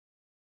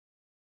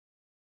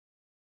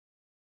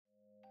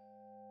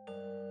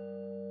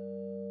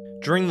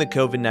During the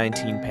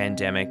COVID-19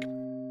 pandemic,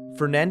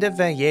 Fernanda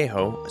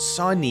Vallejo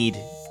saw a need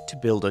to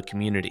build a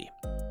community,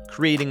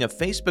 creating a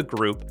Facebook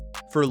group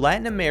for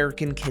Latin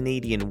American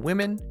Canadian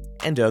women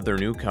and other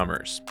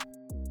newcomers.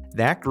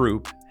 That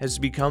group has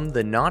become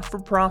the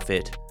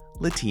not-for-profit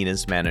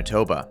Latinas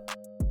Manitoba.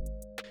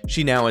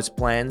 She now has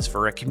plans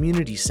for a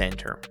community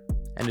center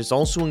and is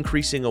also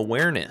increasing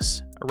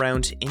awareness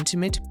around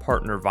intimate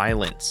partner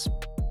violence.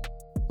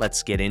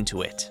 Let's get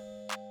into it.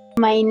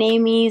 My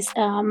name is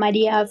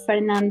Maria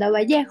Fernanda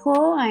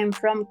Vallejo. I'm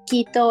from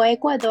Quito,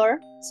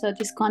 Ecuador. So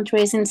this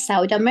country is in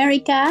South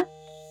America.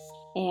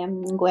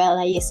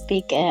 I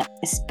speak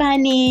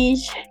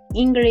Spanish,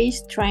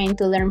 English, trying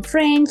to learn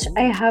French.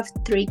 I have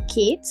 3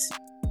 kids.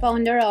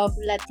 Founder of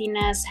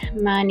Latinas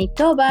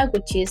Manitoba,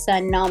 which is a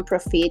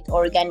non-profit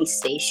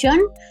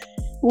organization,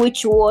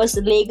 which was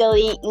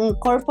legally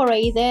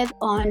incorporated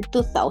on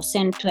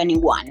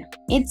 2021.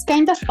 It's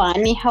kind of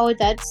funny how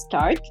that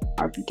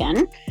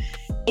began.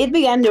 It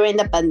began during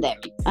the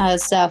pandemic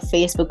as a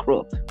Facebook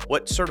group.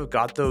 What sort of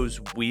got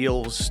those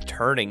wheels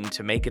turning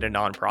to make it a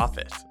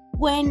nonprofit?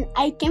 When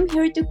I came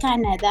here to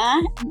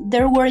Canada,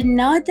 there were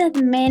not that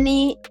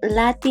many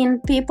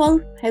Latin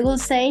people, I will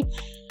say.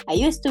 I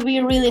used to be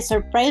really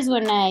surprised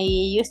when I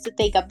used to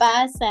take a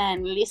bus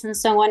and listen to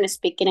someone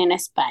speaking in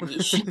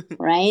Spanish,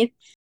 right?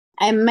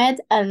 I met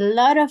a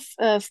lot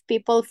of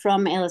people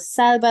from El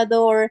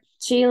Salvador,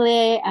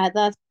 Chile at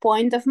that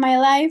point of my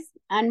life.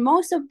 And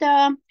most of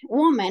the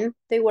women,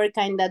 they were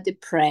kind of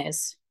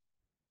depressed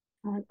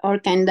or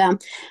kind of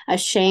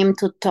ashamed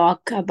to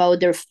talk about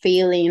their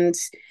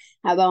feelings,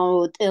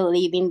 about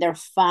leaving their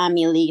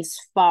families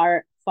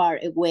far, far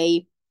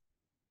away.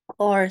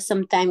 Or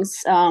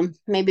sometimes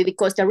maybe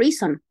because the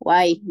reason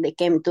why they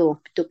came to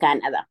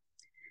Canada.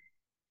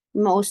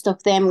 Most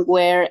of them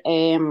were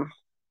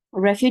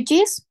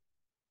refugees,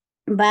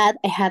 but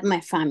I had my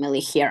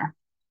family here.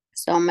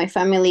 So my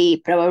family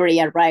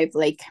probably arrived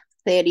like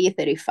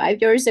 35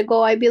 years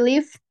ago, I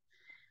believe.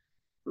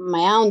 My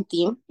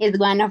auntie is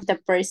one of the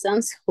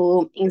persons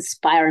who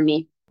inspire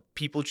me.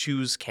 People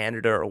choose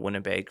Canada or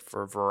Winnipeg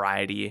for a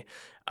variety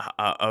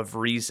of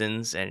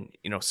reasons. And,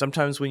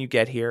 sometimes when you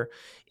get here,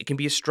 it can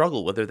be a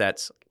struggle, whether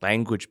that's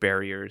language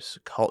barriers,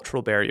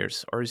 cultural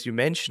barriers, or as you're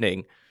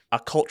mentioning,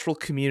 a cultural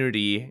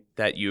community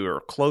that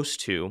you're close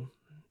to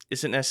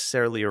isn't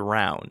necessarily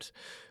around.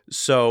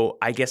 So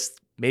I guess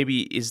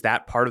maybe is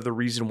that part of the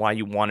reason why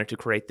you wanted to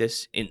create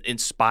this,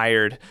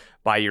 inspired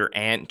by your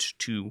aunt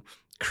to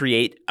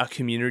create a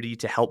community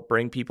to help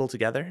bring people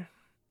together?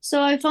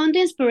 So I found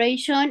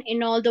inspiration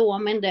in all the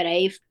women that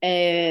I've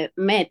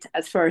met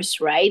at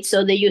first, right?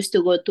 So they used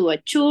to go to a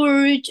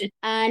church,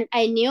 and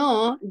I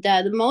knew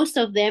that most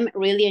of them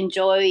really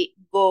enjoy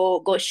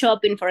go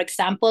shopping, for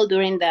example,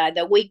 during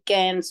the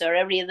weekends or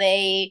every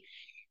day.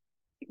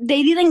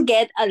 They didn't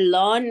get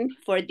along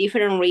for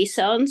different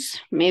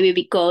reasons, maybe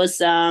because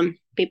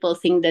people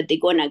think that they're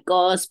gonna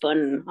gossip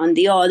on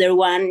the other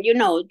one,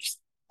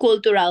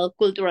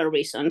 cultural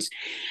reasons.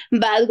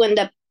 But when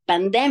the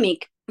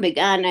pandemic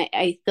began,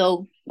 I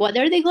thought, what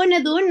are they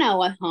gonna do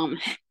now at home?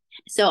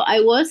 So I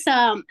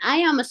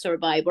am a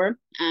survivor,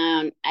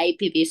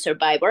 IPV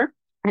survivor,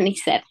 and he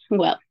said,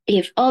 well,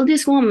 if all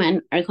these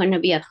women are gonna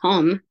be at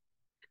home,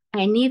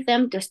 I need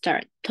them to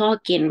start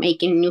talking,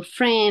 making new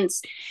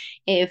friends,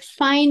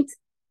 find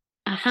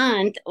a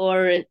hand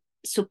or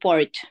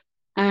support.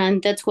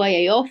 And that's why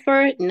I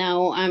offer.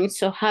 Now I'm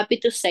so happy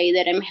to say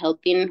that I'm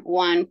helping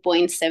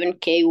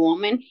 1.7K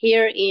women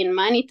here in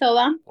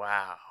Manitoba.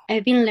 Wow.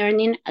 I've been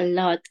learning a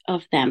lot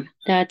of them.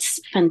 That's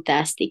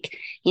fantastic.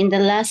 In the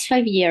last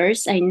 5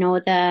 years, I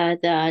know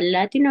that the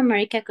Latin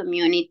America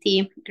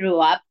community grew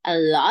up a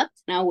lot.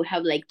 Now we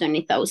have like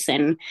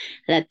 20,000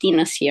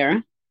 Latinos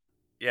here.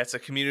 Yeah, it's a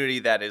community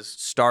that is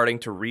starting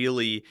to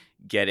really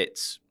get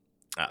its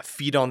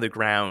feet on the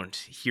ground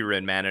here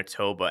in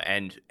Manitoba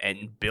and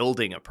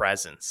building a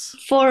presence.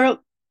 For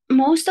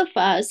most of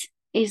us,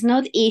 it's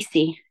not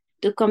easy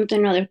to come to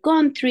another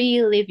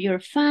country, leave your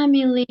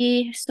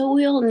family. So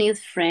we all need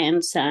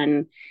friends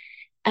and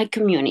a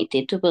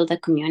community to build a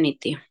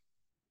community.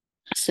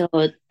 So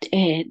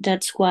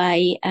that's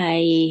why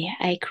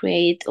I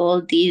create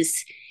all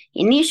these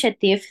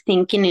initiative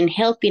thinking and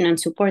helping and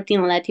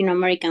supporting Latin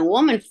American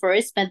women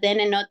first, but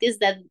then I noticed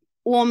that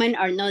women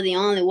are not the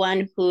only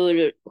one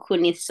who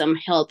needs some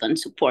help and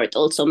support,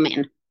 also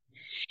men.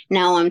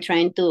 Now I'm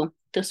trying to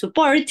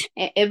support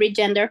every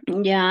gender,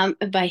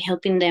 by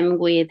helping them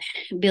with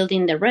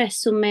building the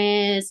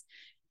resumes,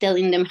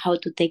 telling them how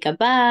to take a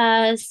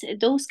bus,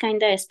 those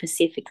kind of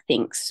specific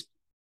things.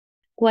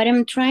 What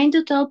I'm trying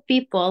to tell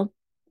people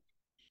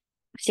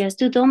is just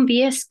to don't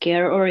be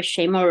scared or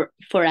ashamed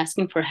for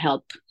asking for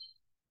help.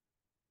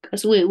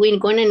 Because we're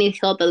going to need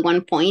help at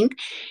one point,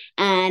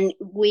 and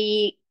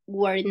we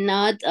were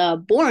not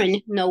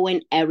born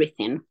knowing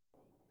everything,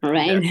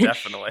 right? Yeah,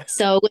 definitely.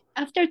 So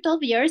after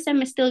 12 years,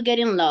 I'm still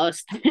getting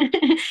lost.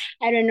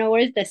 I don't know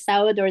where's the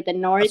south or the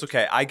north. That's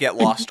okay. I get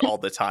lost all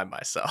the time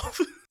myself.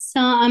 So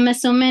I'm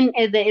assuming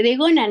they're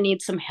going to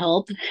need some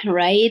help,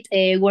 right?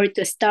 Where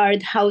to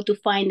start, how to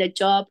find a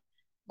job,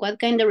 what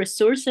kind of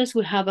resources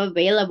we have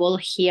available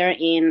here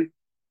in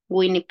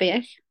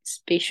Winnipeg,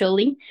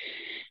 especially.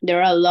 There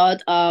are a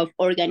lot of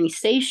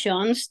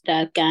organizations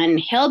that can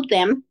help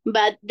them,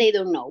 but they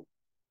don't know.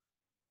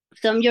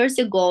 Some years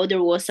ago,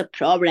 there was a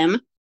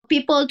problem,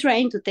 people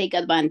trying to take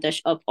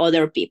advantage of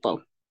other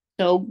people.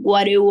 So,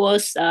 what I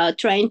was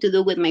trying to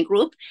do with my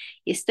group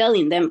is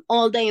telling them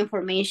all the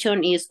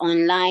information is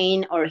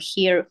online or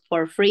here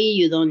for free.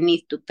 You don't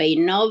need to pay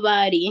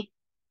nobody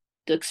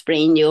to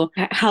explain you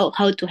how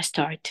to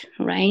start,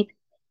 right?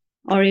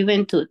 Or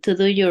even to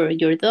do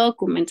your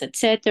documents,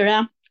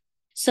 etc.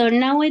 So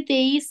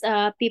nowadays,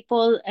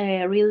 people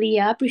really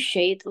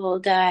appreciate all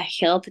the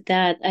help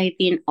that I've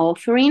been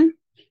offering,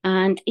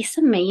 and it's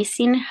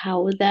amazing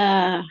how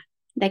the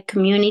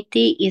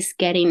community is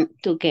getting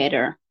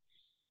together.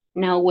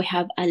 Now we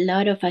have a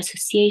lot of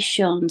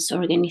associations,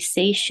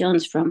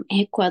 organizations from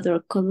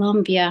Ecuador,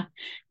 Colombia,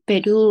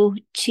 Peru,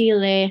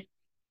 Chile,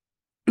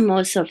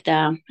 most of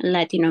the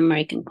Latin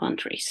American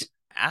countries.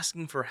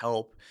 Asking for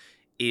help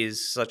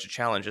is such a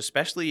challenge,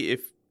 especially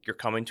if you're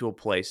coming to a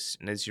place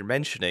and as you're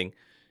mentioning,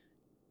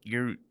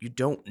 you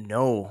don't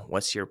know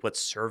what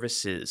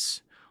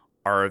services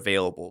are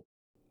available.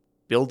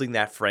 Building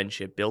that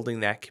friendship,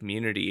 building that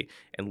community,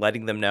 and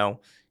letting them know,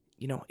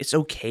 it's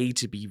okay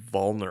to be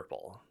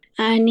vulnerable.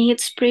 And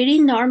it's pretty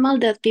normal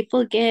that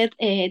people get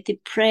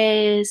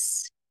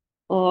depressed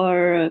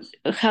or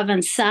have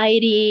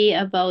anxiety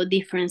about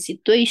different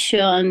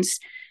situations.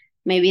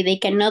 Maybe they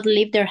cannot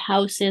leave their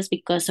houses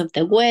because of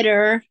the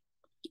weather.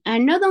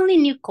 And not only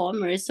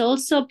newcomers,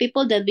 also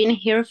people that have been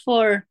here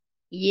for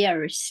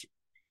years.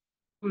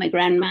 My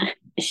grandma,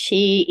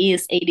 she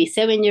is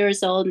 87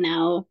 years old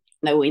now.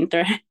 The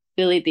winter,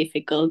 really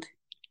difficult.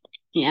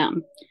 Yeah.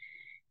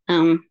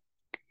 Um,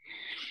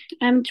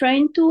 I'm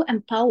trying to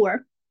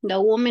empower the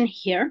women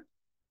here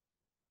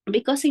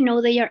because I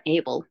know they are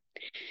able.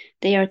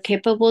 They are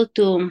capable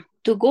to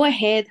go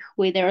ahead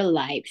with their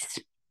lives,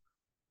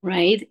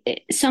 right?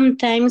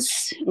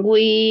 Sometimes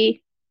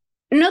we,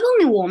 not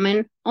only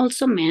women,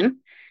 also men,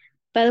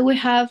 but we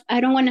have,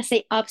 I don't want to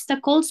say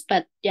obstacles,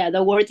 but yeah,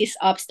 the word is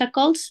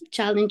obstacles,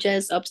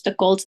 challenges,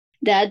 obstacles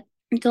that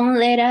don't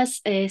let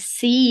us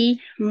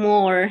see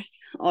more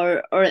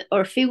or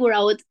figure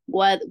out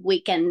what we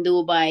can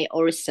do by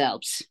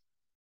ourselves.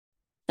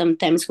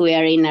 Sometimes we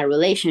are in a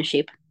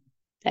relationship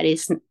that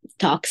is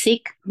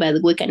toxic,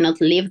 but we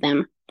cannot leave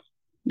them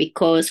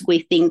because we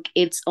think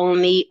it's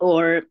only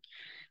our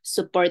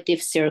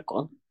supportive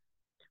circle,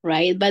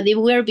 right? But if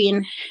we're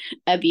being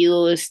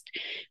abused,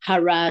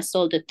 harassed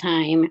all the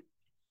time,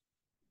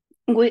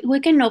 we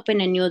can open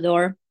a new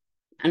door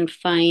and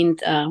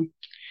find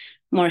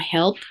more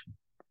help.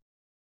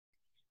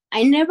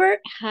 I never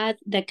had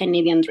the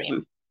Canadian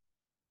dream.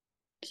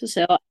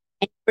 So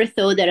I never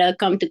thought that I'll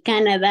come to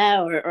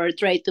Canada or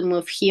try to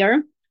move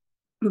here.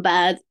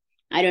 But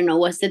I don't know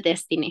what's the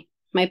destiny.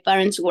 My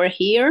parents were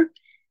here,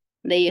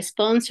 they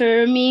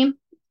sponsored me,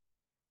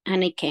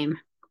 and I came.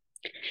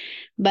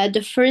 But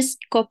the first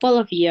couple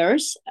of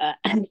years,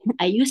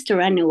 I used to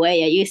run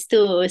away. I used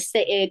to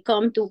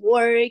come to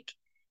work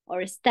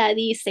or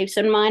study, save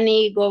some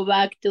money, go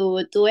back to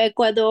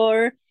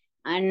Ecuador.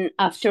 And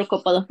after a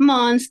couple of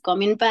months,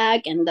 coming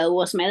back, and that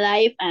was my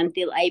life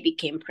until I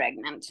became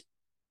pregnant.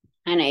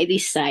 And I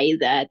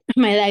decided that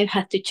my life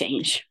had to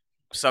change.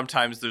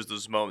 Sometimes there's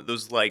those moments,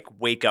 those like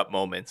wake up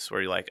moments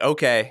where you're like,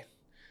 okay,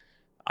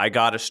 I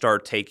got to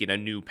start taking a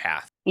new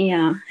path.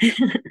 Yeah.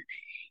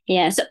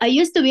 Yeah. So I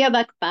used to be a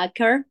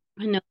backpacker,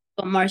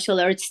 a martial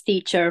arts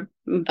teacher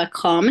back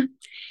home.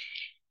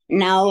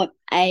 Now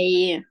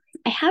I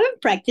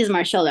haven't practiced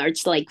martial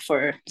arts like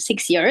for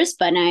 6 years,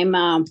 but I'm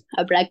a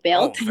black Oh,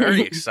 belt.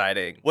 very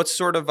exciting. What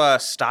sort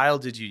of style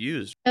did you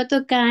use?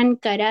 Shotokan,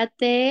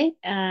 karate,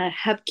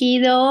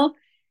 hapkido,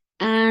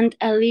 and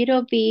a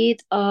little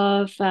bit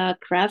of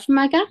Krav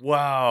Maga.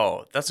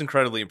 Wow, that's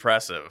incredibly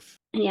impressive.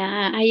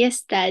 Yeah, I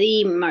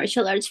studied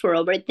martial arts for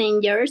over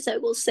 10 years, I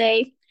will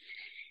say,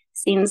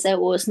 since I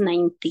was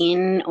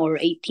 19 or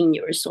 18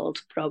 years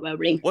old,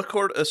 probably. What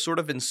sort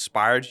of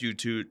inspired you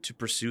to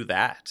pursue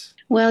that?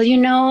 Well,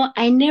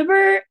 I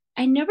never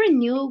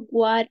knew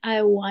what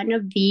I want to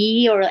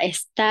be or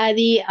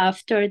study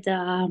after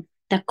the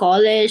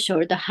college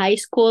or the high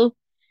school.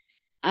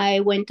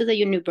 I went to the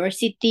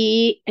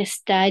university,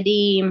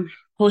 study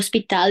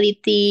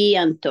hospitality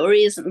and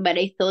tourism, but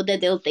I thought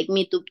that they'll take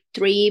me to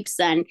trips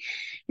and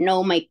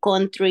know my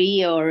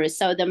country or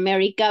South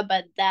America,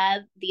 but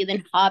that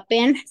didn't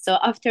happen. So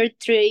after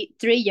three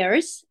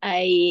years,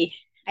 I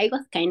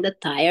got kind of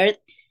tired,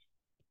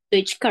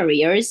 switched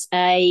careers.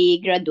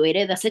 I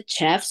graduated as a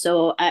chef,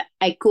 so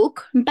I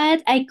cook,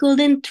 but I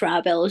couldn't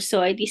travel.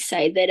 So I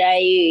decided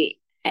I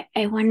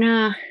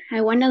wanna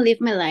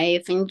live my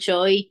life,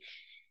 enjoy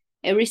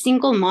every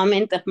single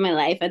moment of my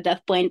life at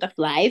that point of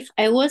life.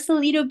 I was a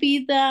little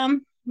bit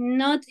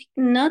not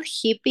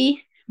hippie,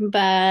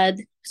 but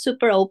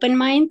super open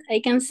mind, I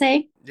can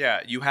say.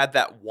 Yeah, you had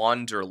that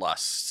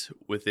wanderlust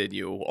within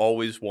you,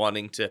 always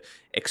wanting to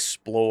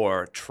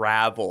explore,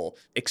 travel,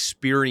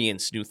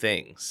 experience new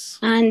things.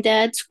 And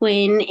that's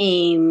when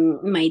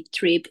my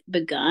trip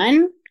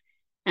began.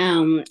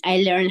 I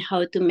learned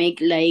how to make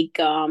like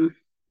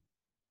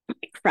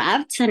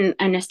crafts, and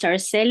I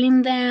start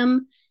selling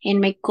them in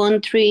my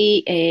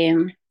country.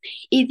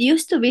 It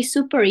used to be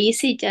super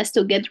easy just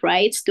to get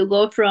rights to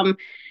go from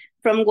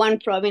one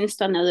province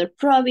to another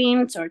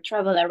province or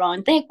travel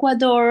around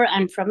Ecuador.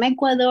 And from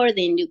Ecuador,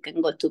 then you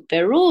can go to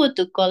Peru,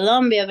 to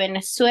Colombia,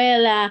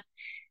 Venezuela,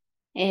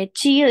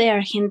 Chile,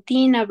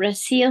 Argentina,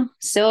 Brazil.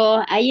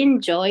 So I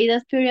enjoy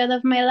that period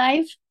of my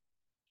life,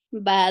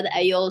 but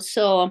I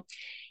also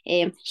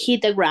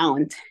hit the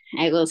ground,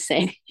 I will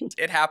say.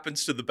 It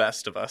happens to the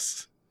best of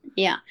us.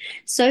 Yeah.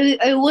 So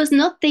I was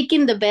not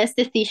taking the best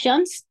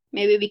decisions,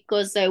 maybe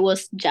because I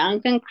was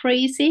young and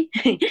crazy,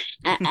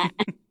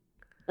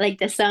 like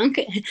the song.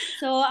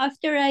 So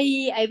after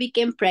I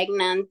became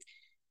pregnant,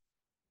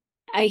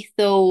 I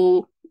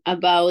thought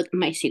about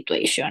my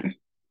situation.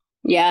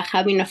 Yeah,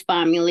 having a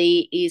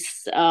family is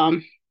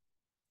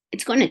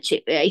it's gonna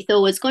I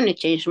thought it's gonna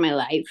change my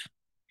life.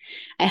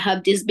 I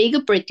have this big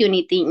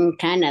opportunity in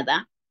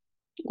Canada.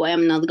 Why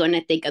I'm not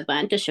gonna take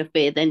advantage of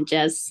it and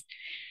just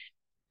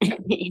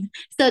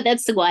so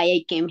that's why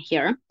I came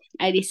here.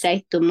 I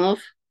decided to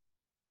move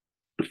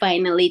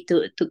finally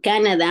to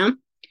Canada.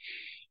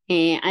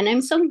 And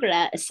I'm so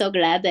glad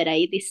that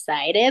I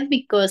decided,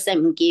 because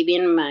I'm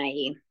giving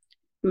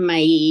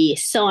my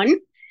son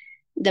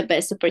the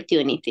best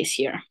opportunities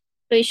here.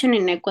 Situation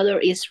in Ecuador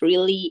is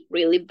really,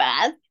 really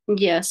bad.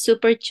 Yeah,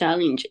 super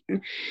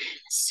challenging.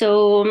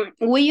 So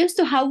we used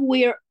to have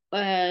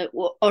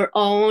our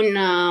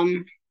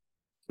own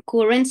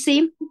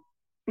currency.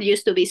 It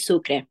used to be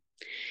sucre,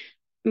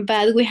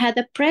 but we had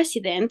a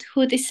president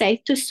who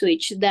decided to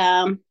switch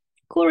the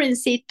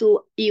currency to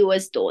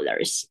US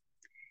dollars.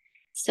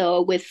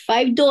 So with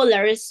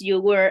 $5, you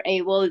were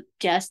able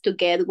just to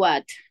get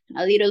what,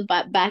 a little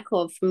bag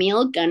of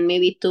milk and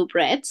maybe two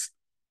breads.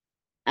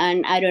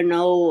 And I don't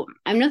know,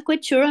 I'm not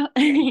quite sure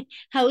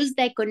how is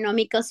the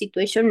economical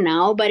situation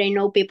now, but I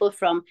know people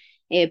from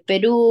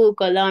Peru,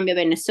 Colombia,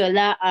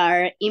 Venezuela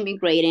are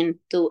immigrating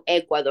to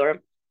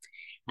Ecuador.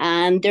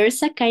 And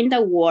there's a kind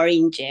of war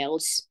in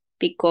jails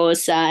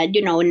because,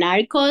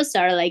 narcos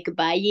are like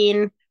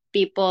buying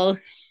people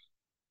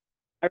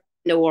around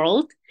the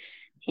world.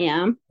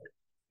 Yeah,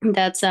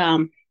 that's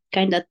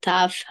kind of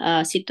tough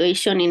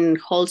situation in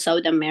whole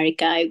South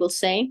America, I will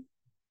say.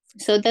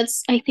 So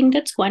I think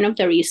that's one of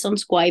the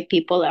reasons why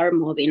people are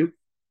moving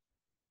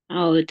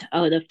out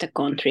of the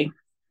country.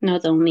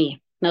 Not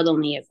only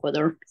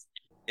Ecuador.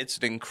 It's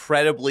an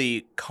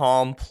incredibly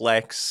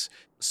complex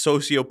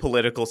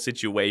socio-political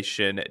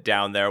situation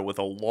down there with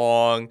a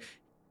long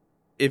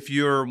if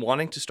you're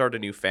wanting to start a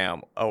new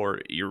fam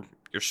or you're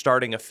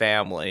starting a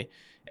family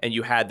and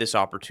you had this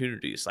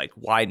opportunity, it's like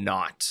why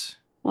not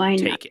Why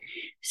not? take it?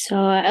 So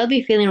I'll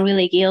be feeling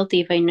really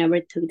guilty if I never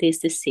took this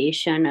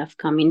decision of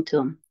coming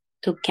to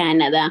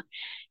Canada.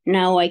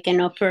 Now I can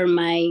offer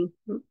my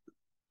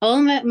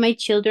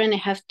children. I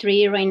have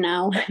three right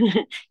now,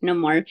 no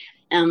more.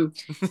 Um,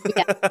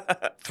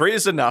 yeah, Three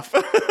is enough.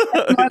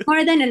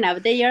 more than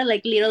enough. They are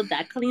like little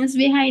ducklings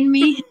behind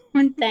me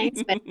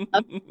sometimes, but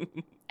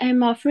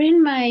I'm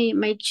offering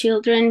my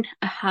children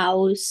a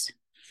house,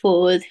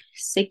 food,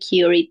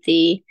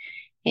 security,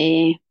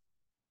 uh,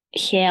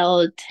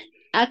 health,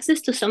 access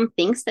to some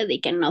things that they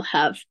cannot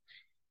have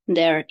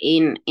there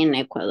in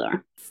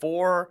Ecuador.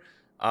 For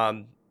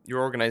your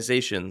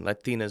organization,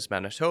 Latinas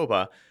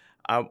Manitoba,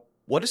 uh,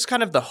 what is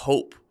kind of the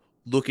hope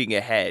looking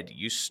ahead?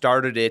 You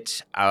started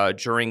it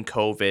during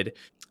COVID.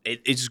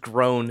 It's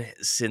grown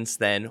since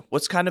then.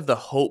 What's kind of the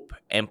hope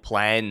and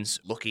plans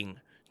looking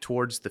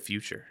towards the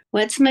future?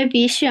 What's my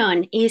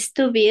vision is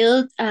to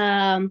build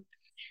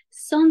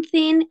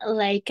something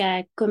like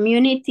a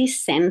community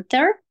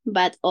center,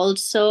 but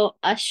also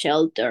a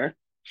shelter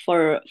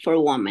for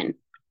women,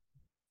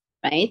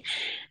 right?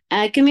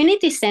 A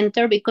community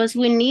center because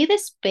we need a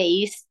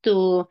space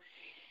to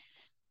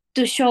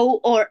show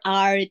our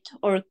art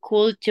or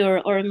culture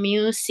or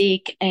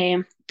music,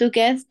 to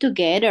get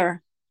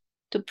together,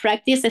 to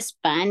practice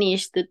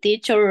Spanish, to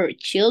teach our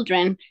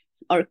children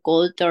our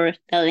culture,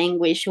 the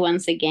language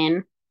once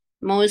again.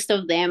 Most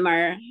of them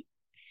are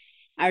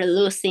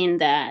losing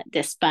the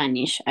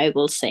Spanish, I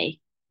will say.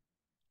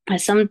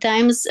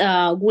 Sometimes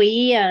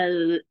we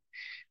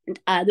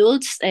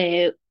adults,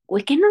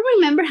 we cannot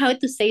remember how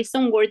to say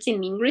some words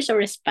in English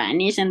or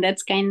Spanish, and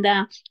that's kind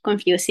of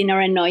confusing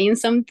or annoying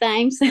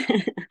sometimes.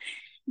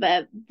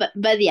 But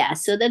yeah,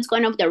 so that's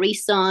one of the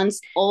reasons.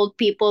 Old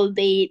people,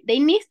 they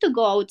need to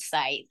go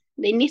outside.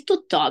 They need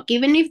to talk,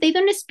 even if they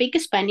don't speak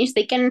Spanish.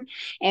 They can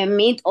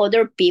meet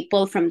other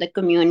people from the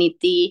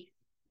community,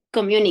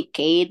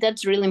 communicate.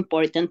 That's really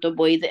important to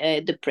avoid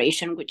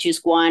depression, which is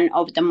one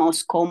of the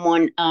most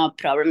common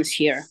problems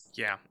here.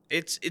 Yeah,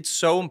 it's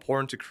so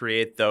important to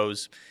create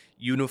those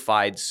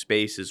unified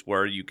spaces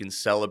where you can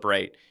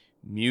celebrate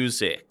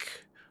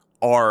music,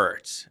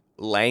 art,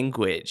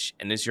 language,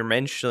 and as you're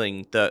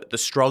mentioning, the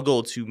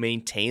struggle to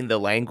maintain the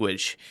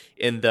language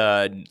in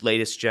the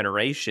latest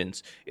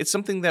generations, it's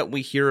something that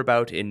we hear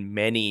about in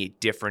many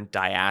different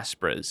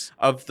diasporas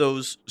of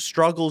those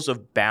struggles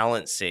of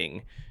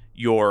balancing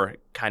your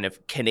kind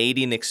of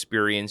Canadian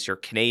experience, your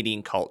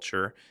Canadian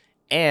culture,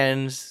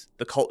 and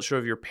the culture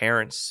of your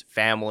parents,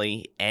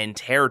 family, and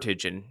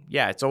heritage. And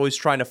yeah, it's always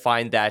trying to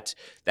find that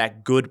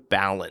good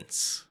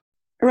balance.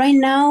 Right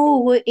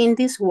now in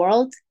this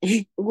world,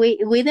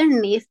 we don't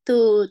need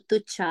to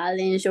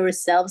challenge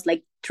ourselves,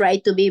 like try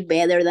to be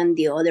better than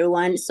the other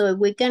one. So if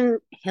we can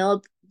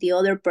help the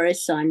other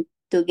person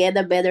to get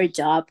a better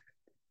job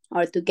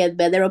or to get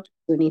better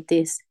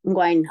opportunities,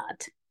 why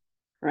not?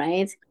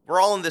 Right?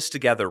 We're all in this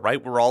together,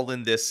 right? We're all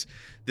in this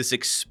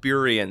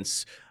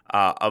experience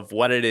of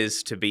what it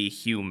is to be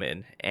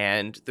human,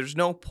 and there's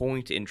no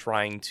point in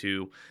trying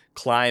to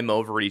climb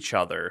over each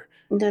other.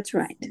 That's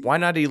right. Why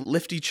not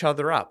lift each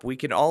other up? We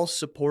can all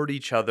support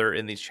each other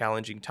in these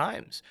challenging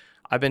times.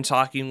 I've been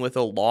talking with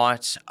a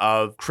lot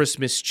of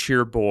Christmas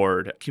Cheer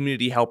Board,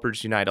 Community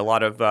Helpers Unite, a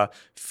lot of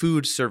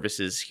food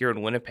services here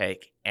in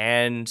Winnipeg,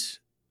 and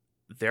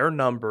their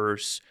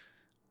numbers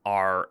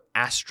are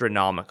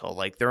astronomical.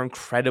 Like they're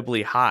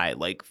incredibly high.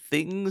 Like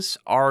things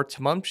are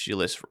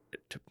tumultuous.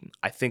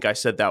 I think I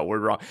said that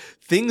word wrong.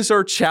 Things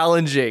are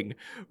challenging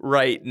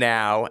right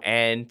now.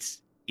 And,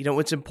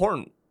 it's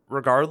important,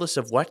 regardless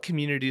of what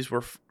communities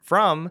we're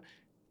from,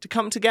 to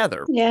come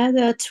together. Yeah,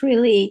 that's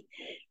really,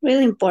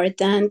 really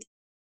important.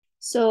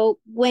 So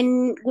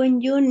when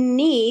you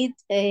need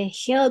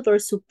help or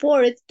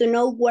support, to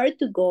know where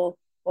to go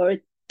or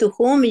to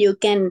whom you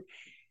can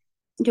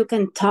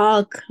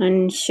talk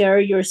and share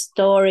your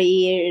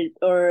story,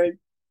 or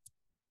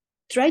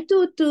try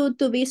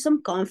to be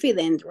some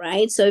confident,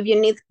 right? So if you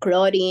need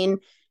clothing,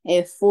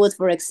 food,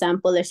 for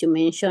example, as you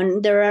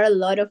mentioned, there are a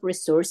lot of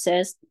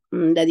resources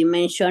that you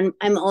mentioned.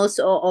 I'm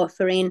also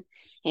offering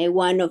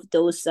one of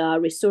those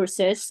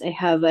resources. I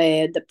have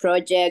the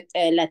project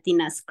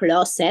Latinas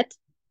Closet.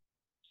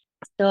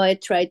 So I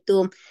try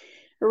to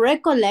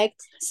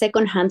recollect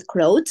secondhand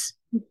clothes,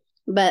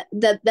 but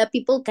that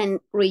people can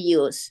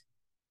reuse,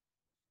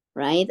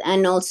 right?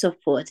 And also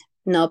food,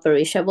 no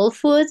perishable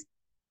food.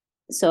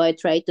 So I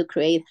try to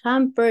create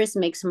hampers,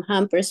 make some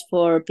hampers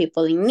for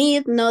people in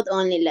need, not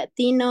only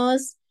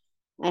Latinos.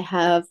 I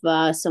have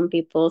some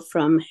people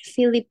from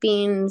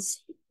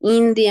Philippines,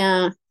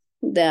 India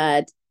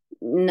that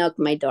knock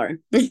my door.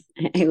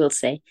 I will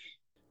say.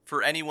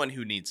 For anyone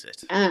who needs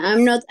it.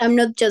 I'm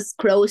not just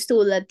close to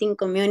Latin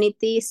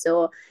community,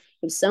 so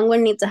if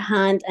someone needs a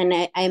hand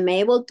and I'm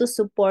able to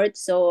support,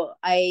 so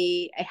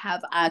I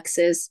have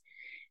access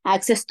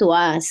to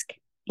ask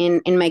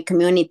in my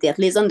community, at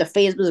least on the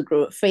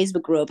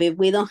Facebook group. If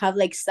we don't have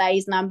like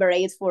size number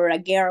 8 for a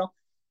girl,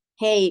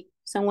 hey,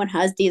 someone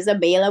has this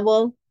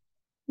available,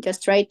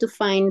 just try to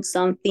find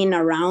something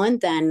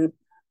around. And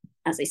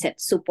as I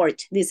said,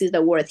 support, this is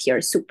the word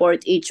here,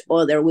 support each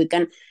other. We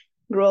can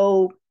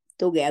grow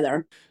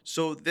together.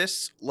 So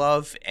this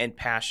love and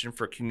passion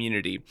for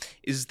community,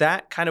 is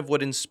that kind of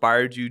what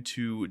inspired you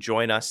to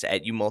join us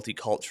at U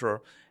Multicultural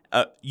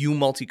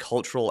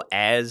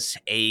as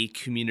a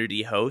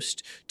community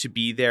host, to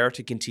be there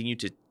to continue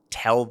to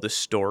tell the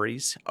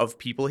stories of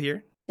people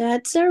here?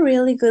 That's a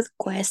really good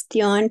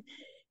question.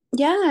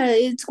 Yeah,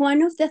 it's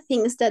one of the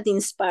things that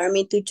inspired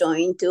me to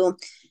join to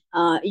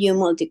U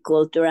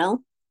Multicultural,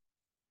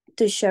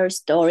 to share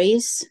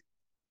stories,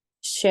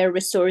 share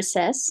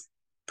resources,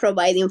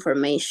 provide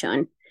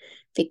information,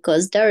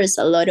 because there is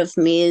a lot of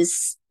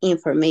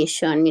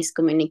misinformation,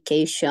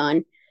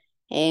 miscommunication,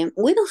 and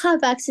we don't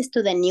have access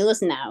to the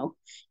news now.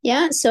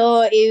 Yeah,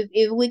 so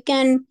if we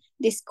can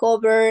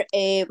discover,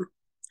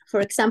 for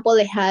example,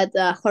 I had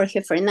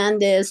Jorge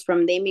Fernandez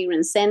from the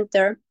Immigrant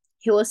Center.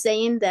 He was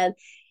saying that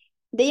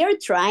they are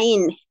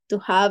trying to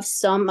have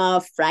some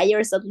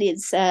flyers, at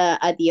least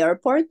at the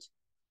airport,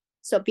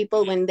 so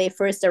people when they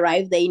first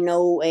arrive, they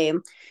know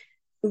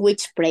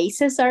which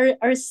places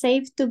are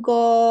safe to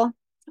go,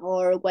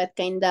 or what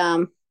kind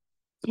of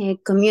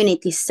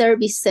community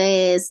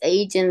services,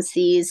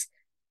 agencies,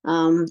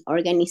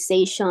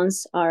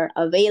 organizations are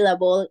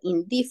available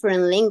in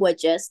different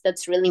languages.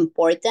 That's really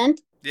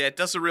important. Yeah, it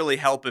doesn't really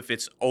help if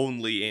it's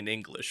only in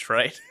English,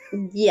 right?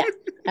 Yeah,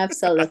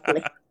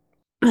 absolutely.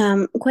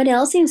 What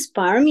else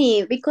inspired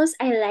me? Because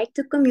I like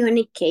to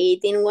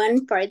communicate in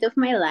one part of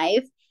my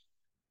life.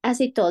 As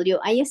I told you,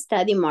 I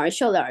study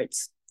martial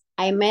arts.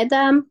 I met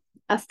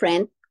a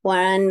friend,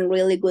 one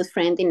really good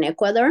friend in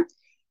Ecuador.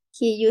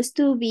 He used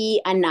to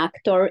be an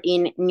actor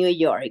in New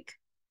York.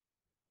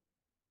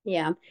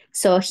 Yeah.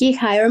 So he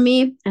hired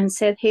me and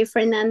said, "Hey,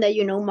 Fernanda,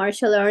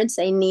 martial arts.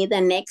 I need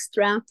an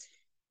extra."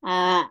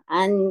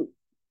 And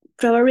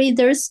probably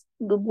there's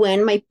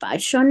when my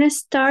passion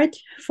start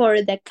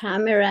for the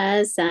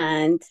cameras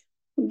and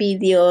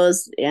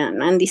videos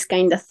and these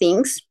kind of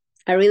things.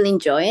 I really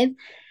enjoy it.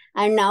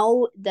 And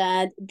now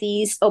that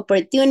this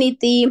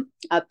opportunity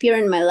appeared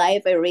in my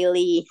life, I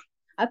really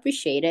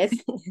appreciate it.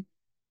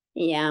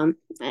 Yeah.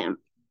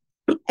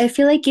 I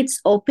feel like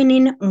it's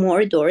opening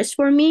more doors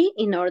for me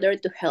in order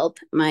to help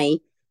my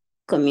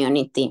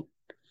community.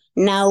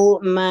 Now,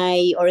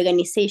 my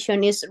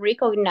organization is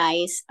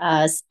recognized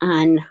as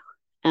an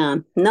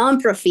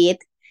nonprofit.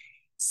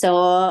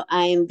 So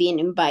I'm being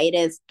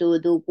invited to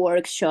do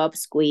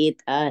workshops with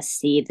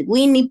SID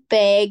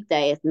Winnipeg,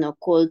 the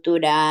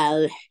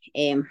ethnocultural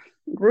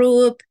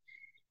group,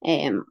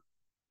 um,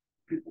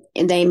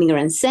 the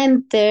Immigrant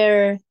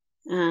Center,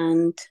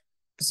 and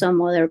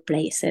some other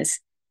places.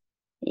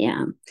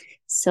 Yeah.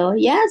 So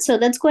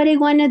that's what I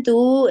want to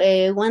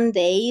do one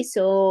day.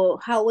 So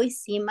how I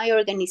see my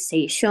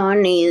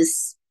organization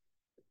is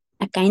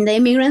a kind of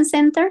immigrant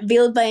center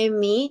built by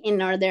me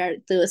in order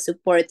to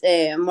support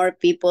more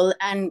people,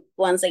 and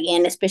once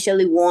again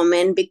especially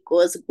women,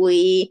 because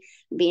we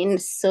been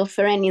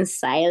suffering in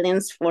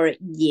silence for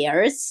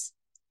years.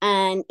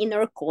 And in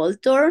our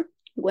culture,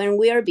 when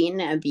we are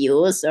being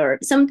abused, or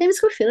sometimes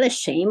we feel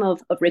ashamed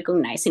of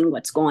recognizing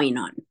what's going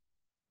on.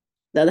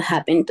 That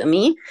happened to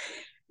me,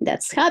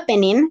 that's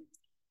happening.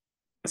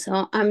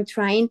 So I'm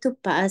trying to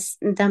pass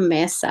the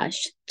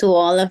message to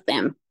all of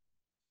them.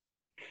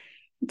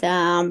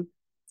 The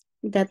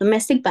that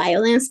domestic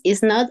violence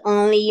is not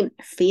only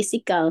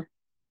physical,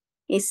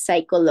 it's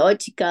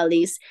psychological,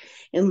 it's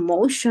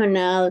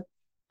emotional,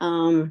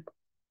 um,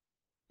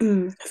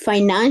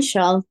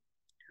 financial,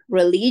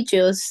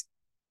 religious,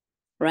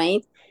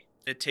 right?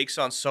 It takes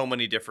on so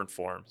many different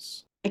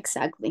forms.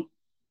 Exactly.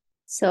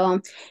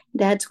 So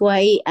that's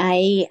why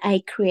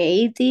I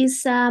create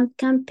this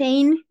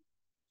campaign,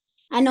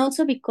 and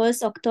also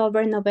because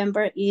October,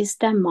 November is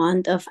the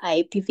month of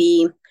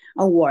IPV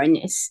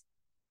awareness.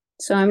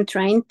 So I'm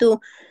trying to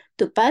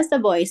pass the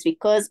voice,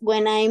 because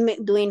when I'm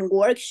doing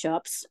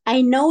workshops,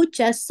 I know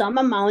just some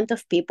amount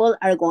of people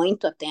are going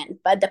to attend,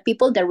 but the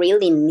people that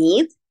really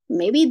need,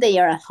 maybe they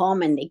are at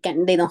home and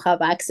they don't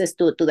have access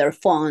to their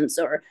phones,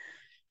 or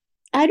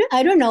I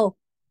don't know.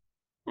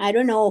 I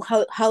don't know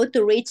how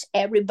to reach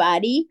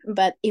everybody,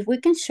 but if we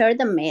can share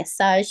the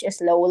message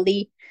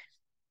slowly,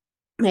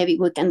 maybe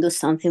we can do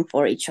something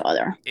for each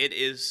other. It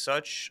is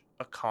such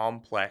a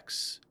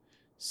complex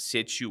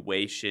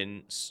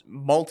situation,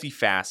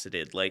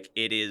 multifaceted. Like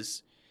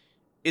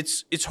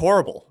it's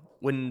horrible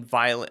when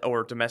violent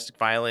or domestic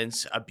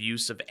violence,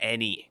 abuse of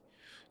any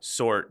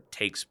sort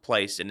takes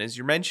place. And as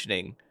you're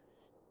mentioning,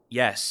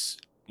 yes,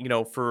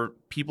 for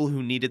people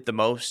who need it the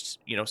most,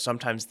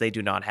 sometimes they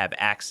do not have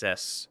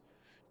access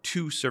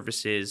to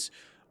services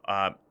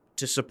uh,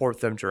 to support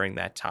them during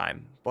that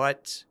time.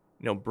 But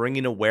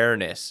bringing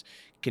awareness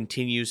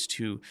continues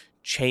to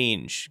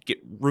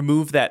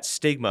remove that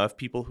stigma of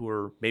people who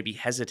are maybe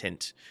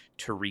hesitant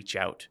to reach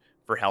out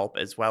for help,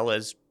 as well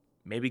as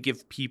maybe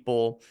give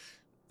people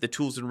the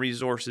tools and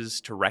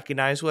resources to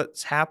recognize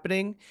what's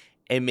happening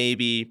and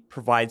maybe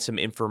provide some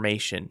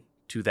information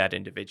to that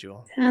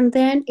individual. And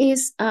then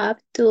it's up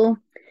to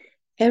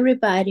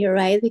everybody,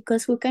 right?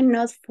 Because we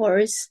cannot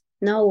force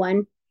no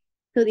one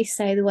to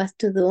decide what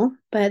to do.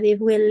 But if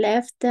we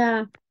left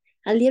a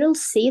little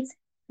seed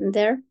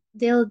there,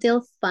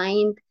 they'll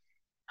find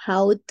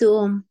how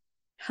to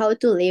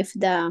live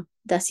the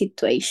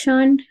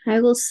situation. I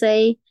will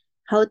say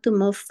how to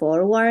move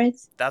forward.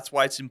 That's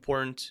why it's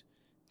important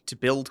to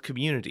build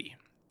community,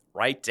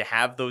 right? To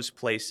have those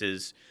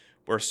places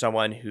where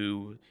someone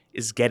who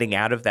is getting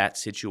out of that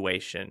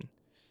situation,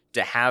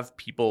 to have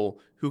people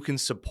who can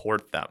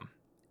support them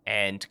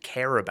and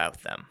care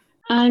about them.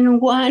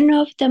 And one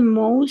of the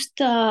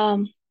most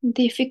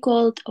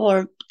difficult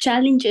or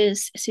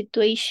challenges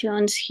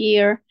situations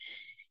here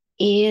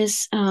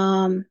is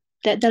the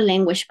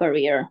language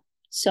barrier.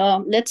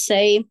 So let's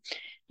say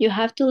you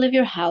have to leave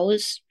your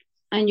house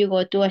and you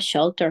go to a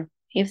shelter.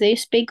 If they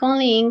speak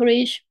only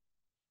English,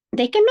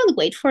 they cannot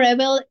wait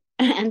forever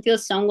until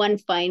someone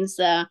finds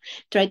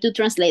try to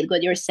translate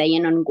what you're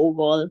saying on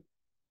Google,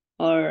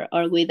 or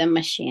with a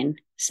machine.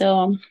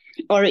 So,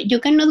 or you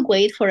cannot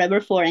wait forever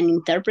for an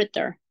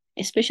interpreter,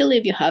 especially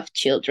if you have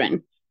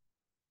children,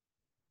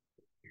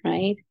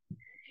 right?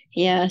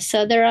 Yeah.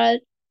 So there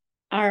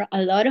are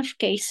a lot of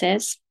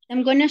cases.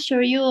 I'm gonna show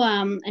you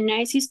a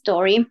nice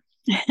story.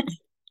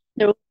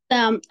 There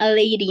was a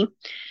lady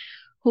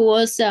who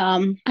was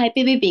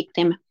IPV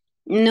victim.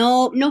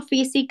 No,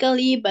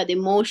 physically, but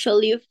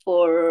emotionally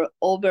for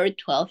over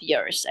 12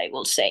 years, I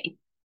will say.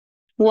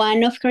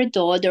 One of her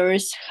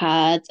daughters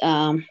had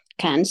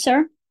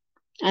cancer,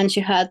 and she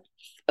had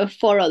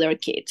four other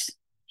kids.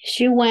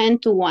 She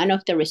went to one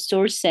of the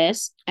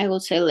resources. I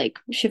would say, like,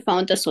 she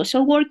found a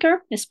social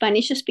worker, a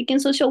Spanish speaking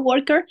social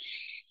worker,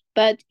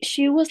 but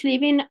she was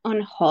living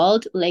on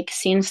hold like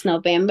since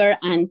November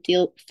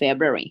until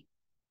February.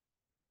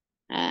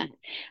 Uh,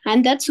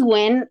 and that's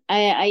when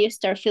I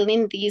start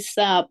feeling this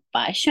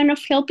passion of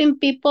helping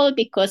people,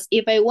 because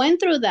if I went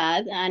through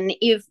that, and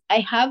if I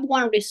have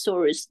one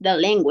resource, the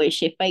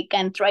language, if I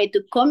can try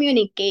to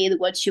communicate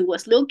what she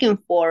was looking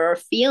for or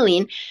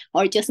feeling,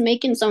 or just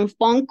making some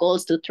phone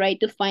calls to try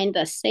to find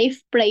a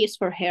safe place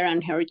for her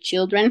and her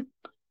children,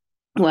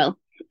 well,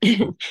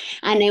 and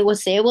I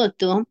was able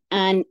to.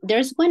 And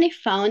there's when I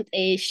found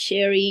a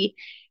Sherry.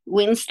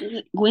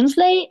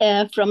 Winsley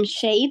from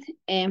Shade.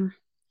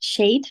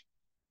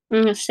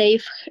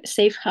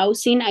 Safe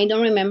housing. I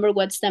don't remember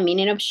what's the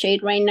meaning of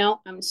shade right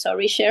now. I'm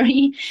sorry,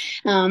 Sherry.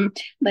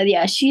 But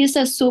yeah, she is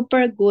a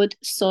super good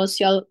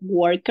social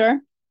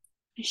worker.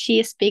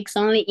 She speaks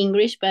only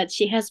English, but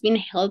she has been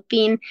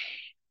helping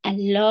a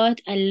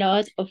lot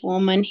of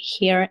women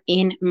here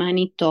in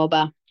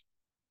Manitoba.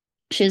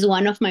 She's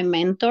one of my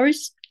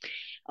mentors.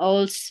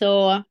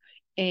 Also,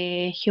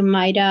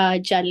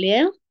 Humaira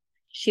Jalil.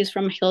 She's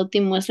from Healthy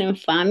Muslim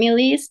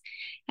Families.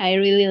 I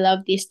really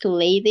love these two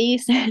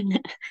ladies.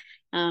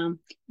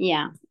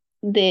 Yeah,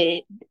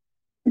 the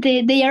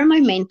they are my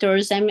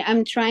mentors.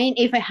 I'm trying.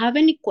 If I have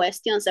any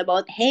questions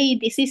about, hey,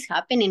 this is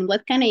happening,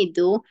 what can I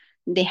do?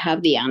 They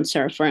have the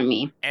answer for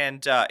me.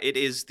 And it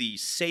is the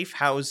safe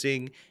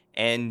housing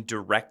and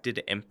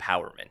directed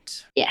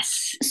empowerment.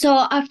 Yes.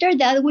 So after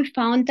that, we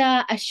found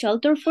a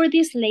shelter for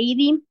this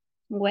lady.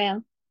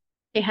 Well,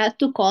 she had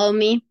to call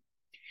me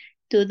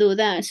to do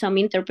some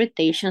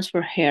interpretations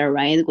for her,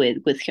 right,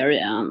 with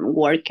her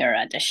worker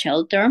at the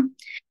shelter.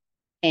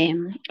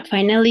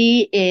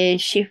 Finally,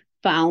 she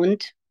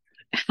found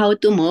how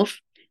to move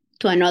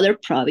to another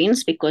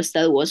province because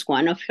that was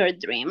one of her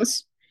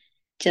dreams.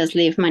 Just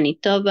leave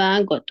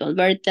Manitoba, go to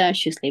Alberta.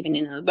 She's living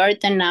in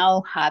Alberta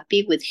now,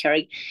 happy with her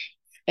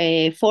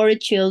 4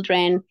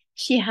 children.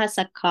 She has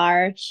a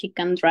car. She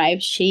can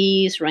drive.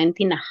 She's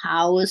renting a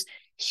house.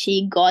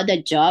 She got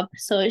a job,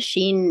 so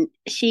she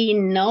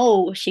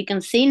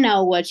can see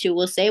now what she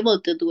was able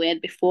to do it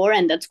before,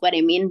 and that's what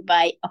I mean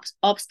by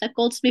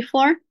obstacles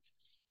before.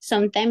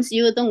 Sometimes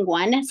you don't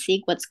want to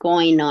see what's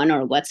going on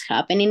or what's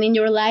happening in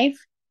your life,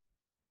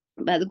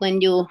 but when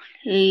you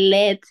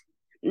let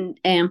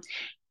the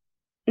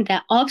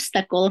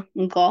obstacle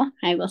go,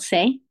 I will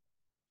say,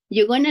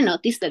 you're going to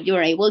notice that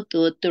you're able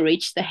to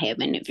reach the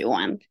heaven if you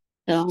want.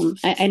 So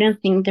I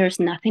don't think there's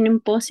nothing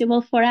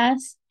impossible for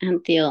us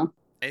until.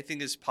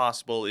 Anything is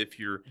possible if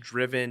you're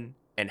driven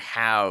and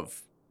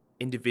have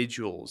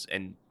individuals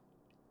and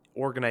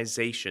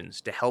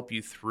organizations to help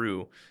you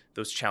through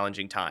those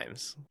challenging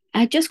times.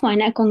 I just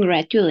want to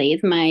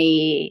congratulate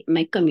my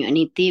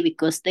community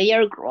because they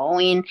are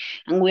growing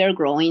and we are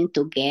growing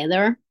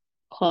together,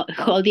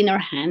 holding our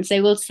hands.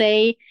 I will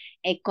say,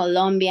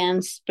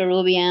 Colombians,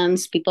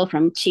 Peruvians, people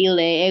from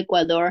Chile,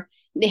 Ecuador,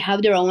 they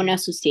have their own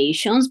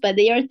associations, but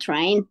they are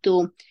trying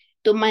to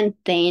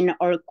maintain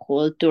our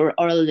culture,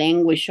 our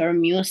language, our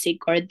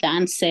music, our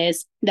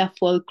dances, the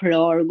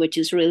folklore, which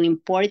is really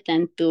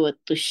important to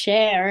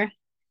share.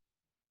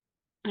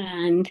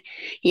 And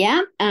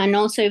yeah, and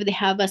also if they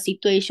have a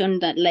situation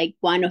that like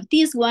one of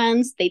these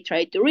ones, they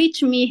try to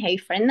reach me, hey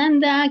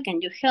Fernanda,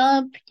 can you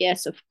help?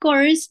 Yes, of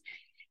course.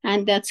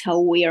 And that's how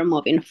we are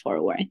moving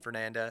forward.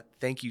 Fernanda,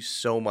 thank you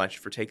so much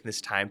for taking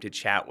this time to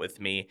chat with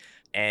me.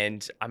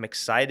 And I'm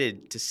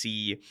excited to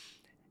see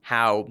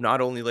how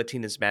not only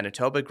Latinas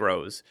Manitoba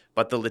grows,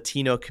 but the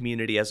Latino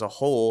community as a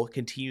whole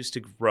continues to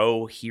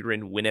grow here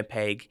in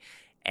Winnipeg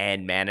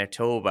and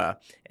Manitoba.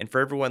 And for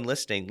everyone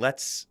listening,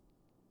 let's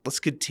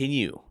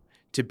continue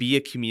to be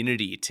a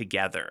community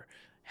together,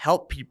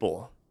 help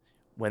people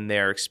when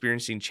they're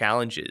experiencing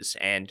challenges,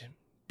 and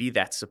be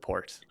that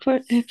support.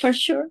 For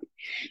sure.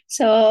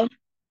 So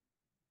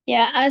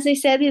yeah, as I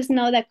said, it's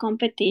not a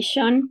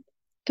competition.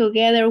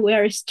 Together we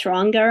are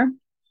stronger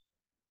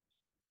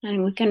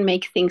and we can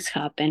make things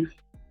happen.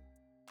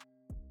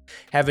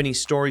 Have any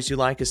stories you'd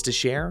like us to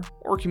share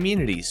or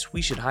communities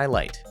we should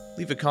highlight?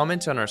 Leave a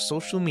comment on our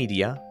social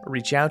media or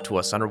reach out to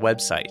us on our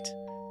website.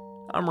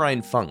 I'm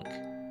Ryan Funk.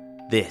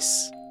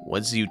 This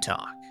was Zoo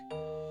Talk,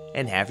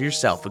 and have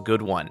yourself a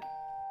good one.